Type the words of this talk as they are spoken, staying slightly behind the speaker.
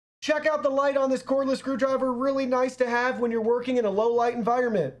Check out the light on this cordless screwdriver, really nice to have when you're working in a low light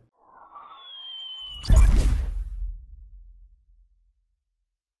environment.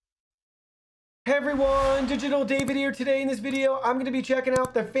 Hey everyone, Digital David here. Today in this video, I'm going to be checking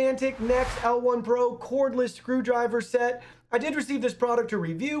out the Fanttik NEX L1 Pro cordless screwdriver set. I did receive this product to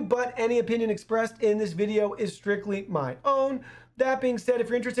review, but any opinion expressed in this video is strictly my own. That being said, if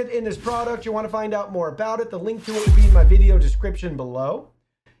you're interested in this product, you want to find out more about it, the link to it will be in my video description below.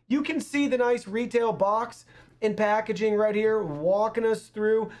 You can see the nice retail box and packaging right here, walking us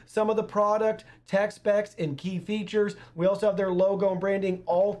through some of the product, tech specs, and key features. We also have their logo and branding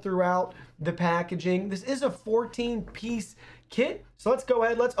all throughout the packaging. This is a 14-piece kit, so let's go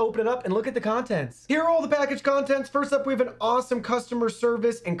ahead, let's open it up and look at the contents. Here are all the package contents. First up, we have an awesome customer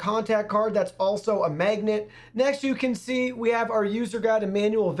service and contact card that's also a magnet. Next, you can see we have our user guide and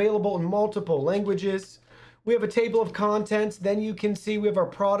manual available in multiple languages. We have a table of contents. Then you can see we have our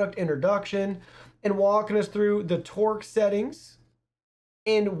product introduction and walking us through the torque settings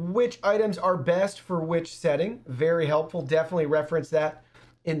and which items are best for which setting. Very helpful. Definitely reference that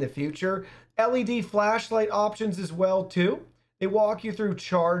in the future. LED flashlight options as well too. They walk you through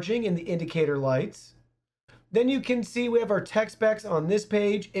charging and the indicator lights. Then you can see we have our tech specs on this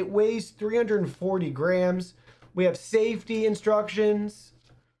page. It weighs 340 grams. We have safety instructions.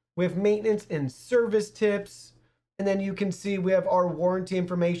 We have maintenance and service tips. And then you can see we have our warranty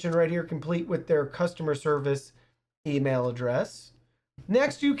information right here, complete with their customer service email address.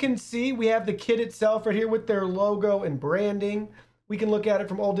 Next, you can see we have the kit itself right here with their logo and branding. We can look at it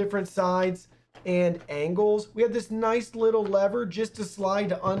from all different sides and angles. We have this nice little lever just to slide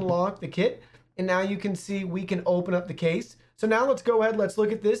to unlock the kit. And now you can see we can open up the case. So now let's go ahead, let's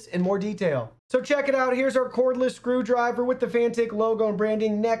look at this in more detail. So check it out. Here's our cordless screwdriver with the Fanttik logo and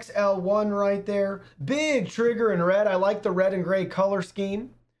branding, NEX L1 right there. Big trigger in red. I like the red and gray color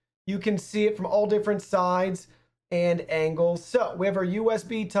scheme. You can see it from all different sides and angles. So we have our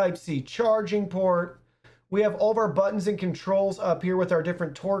USB Type-C charging port. We have all of our buttons and controls up here with our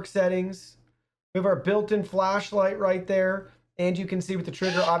different torque settings. We have our built-in flashlight right there. And you can see with the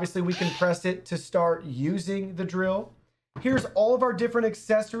trigger, obviously we can press it to start using the drill. Here's all of our different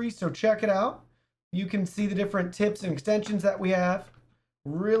accessories, so check it out. You can see the different tips and extensions that we have.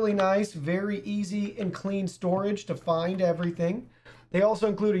 Really nice, very easy and clean storage to find everything. They also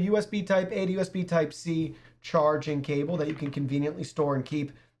include a USB Type-A to USB Type-C charging cable that you can conveniently store and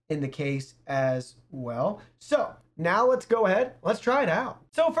keep in the case as well. So now let's go ahead, let's try it out.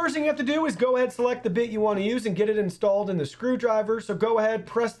 So first thing you have to do is go ahead, select the bit you want to use and get it installed in the screwdriver. So go ahead,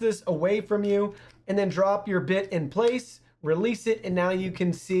 press this away from you and then drop your bit in place, release it, and now you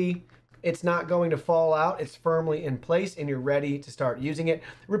can see it's not going to fall out. It's firmly in place and you're ready to start using it.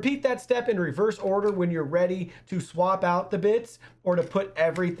 Repeat that step in reverse order when you're ready to swap out the bits or to put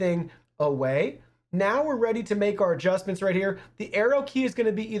everything away. Now we're ready to make our adjustments right here. The arrow key is going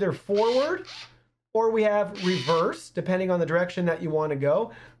to be either forward or we have reverse, depending on the direction that you want to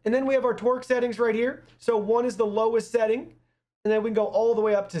go. And then we have our torque settings right here. So 1 is the lowest setting. And then we can go all the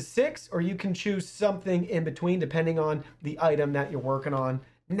way up to 6, or you can choose something in between depending on the item that you're working on.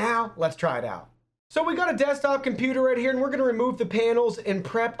 Now, let's try it out. So we got a desktop computer right here, and we're going to remove the panels and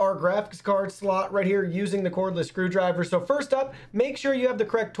prep our graphics card slot right here using the cordless screwdriver. So first up, make sure you have the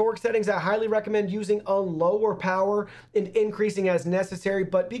correct torque settings. I highly recommend using a lower power and increasing as necessary,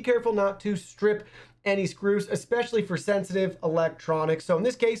 but be careful not to strip any screws, especially for sensitive electronics. So in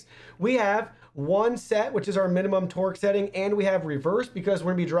this case, we have 1 set, which is our minimum torque setting, and we have reverse because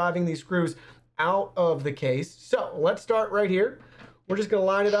we're gonna be driving these screws out of the case. So let's start right here. We're just gonna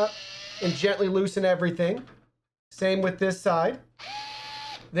line it up and gently loosen everything. Same with this side.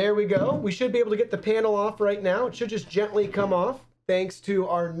 There we go. We should be able to get the panel off right now. It should just gently come off thanks to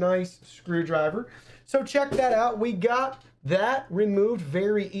our nice screwdriver. So check that out. We got that removed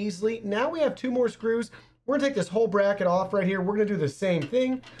very easily. Now we have 2 more screws. We're gonna take this whole bracket off right here. We're gonna do the same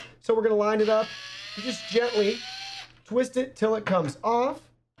thing. So we're gonna line it up and just gently twist it till it comes off.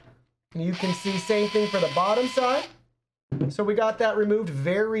 And you can see same thing for the bottom side. So we got that removed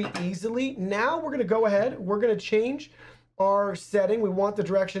very easily. Now we're gonna go ahead, we're gonna change our setting. We want the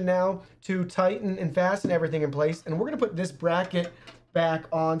direction now to tighten and fasten everything in place. And we're gonna put this bracket back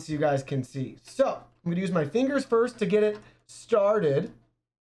on so you guys can see. So I'm gonna use my fingers first to get it started,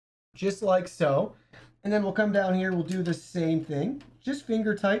 just like so. And then we'll come down here, we'll do the same thing. Just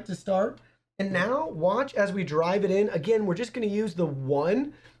finger tight to start. And now watch as we drive it in. Again, we're just gonna use the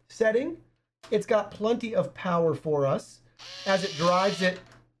 1 setting. It's got plenty of power for us as it drives it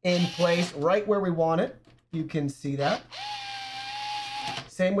in place right where we want it. You can see that.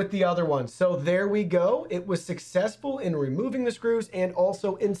 Same with the other one. So there we go. It was successful in removing the screws and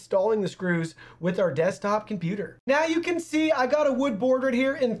also installing the screws with our desktop computer. Now you can see I got a wood board right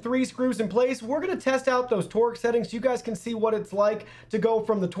here and 3 screws in place. We're going to test out those torque settings so you guys can see what it's like to go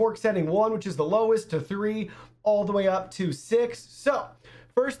from the torque setting 1, which is the lowest, to 3, all the way up to 6. So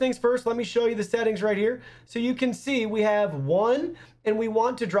first things first, let me show you the settings right here. So you can see we have 1, and we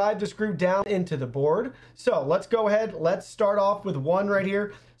want to drive the screw down into the board. So let's go ahead. Let's start off with 1 right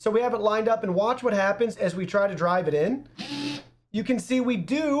here. So we have it lined up, and watch what happens as we try to drive it in. You can see we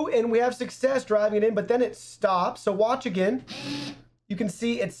do, and we have success driving it in, but then it stops. So watch again. You can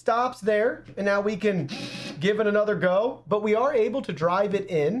see it stops there, and now we can give it another go, but we are able to drive it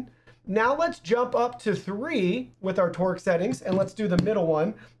in. Now let's jump up to 3 with our torque settings, and let's do the middle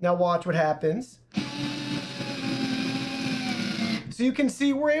one. Now watch what happens. So you can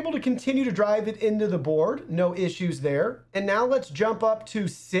see we're able to continue to drive it into the board. No issues there. And now let's jump up to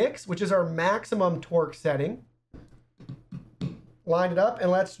 6, which is our maximum torque setting. Line it up, and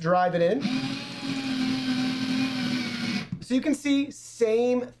let's drive it in. So you can see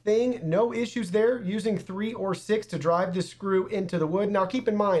same thing, no issues there, using 3 or 6 to drive this screw into the wood. Now keep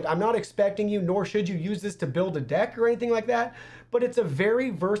in mind, I'm not expecting you, nor should you use this to build a deck or anything like that, but it's a very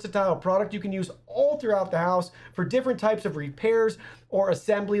versatile product you can use all throughout the house for different types of repairs or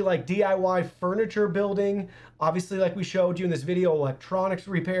assembly, like DIY furniture building. Obviously, like we showed you in this video, electronics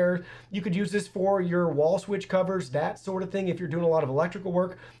repair. You could use this for your wall switch covers, that sort of thing, if you're doing a lot of electrical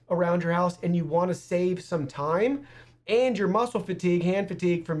work around your house and you want to save some time and your muscle fatigue, hand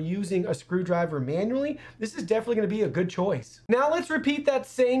fatigue from using a screwdriver manually. This is definitely going to be a good choice. Now let's repeat that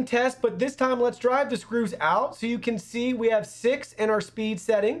same test, but this time let's drive the screws out. So you can see we have 6 in our speed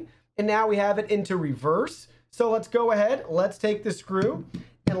setting, and now we have it into reverse. So let's go ahead, let's take the screw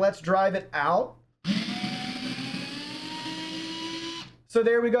and let's drive it out. So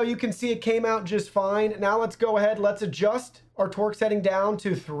there we go. You can see it came out just fine. Now let's go ahead, let's adjust our torque setting down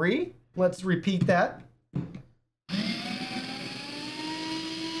to 3. Let's repeat that.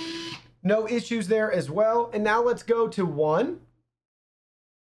 No issues there as well. And now let's go to 1.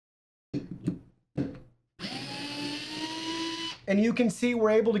 And you can see we're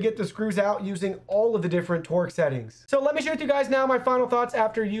able to get the screws out using all of the different torque settings. So let me share with you guys now my final thoughts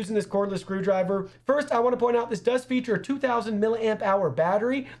after using this cordless screwdriver. First, I want to point out this does feature a 2000 milliamp hour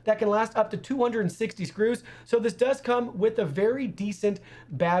battery that can last up to 260 screws. So this does come with a very decent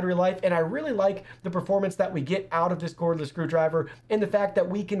battery life, and I really like the performance that we get out of this cordless screwdriver and the fact that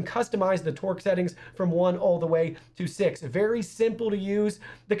we can customize the torque settings from 1 all the way to 6. Very simple to use.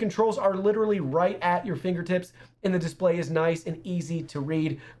 The controls are literally right at your fingertips, and the display is nice and easy to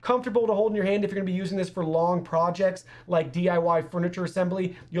read. Comfortable to hold in your hand if you're gonna be using this for long projects like DIY furniture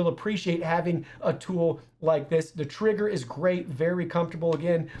assembly. You'll appreciate having a tool like this. The trigger is great, very comfortable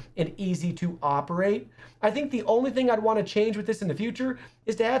again, and easy to operate. I think the only thing I'd wanna change with this in the future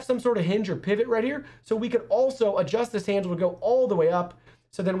is to have some sort of hinge or pivot right here, so we could also adjust this handle to go all the way up.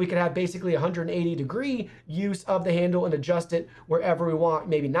 So then we could have basically 180-degree use of the handle and adjust it wherever we want,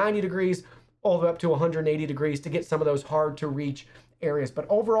 maybe 90 degrees, all the way up to 180 degrees to get some of those hard to reach areas. But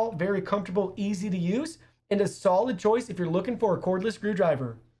overall, very comfortable, easy to use, and a solid choice if you're looking for a cordless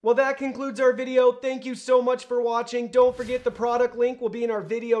screwdriver. Well, that concludes our video. Thank you so much for watching. Don't forget the product link will be in our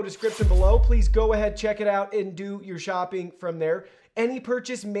video description below. Please go ahead, check it out, and do your shopping from there. Any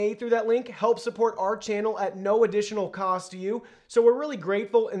purchase made through that link helps support our channel at no additional cost to you. So we're really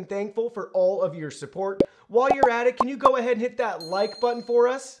grateful and thankful for all of your support. While you're at it, can you go ahead and hit that like button for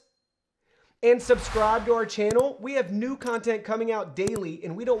us? And subscribe to our channel. We have new content coming out daily,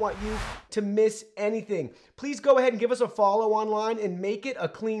 and we don't want you to miss anything. Please go ahead and give us a follow online and make it a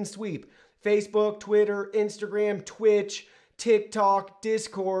clean sweep. Facebook, Twitter, Instagram, Twitch, TikTok,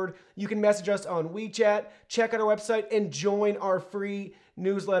 Discord. You can message us on WeChat, check out our website, and join our free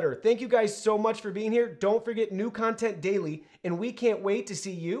newsletter. Thank you guys so much for being here. Don't forget, new content daily, and we can't wait to see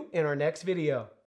you in our next video.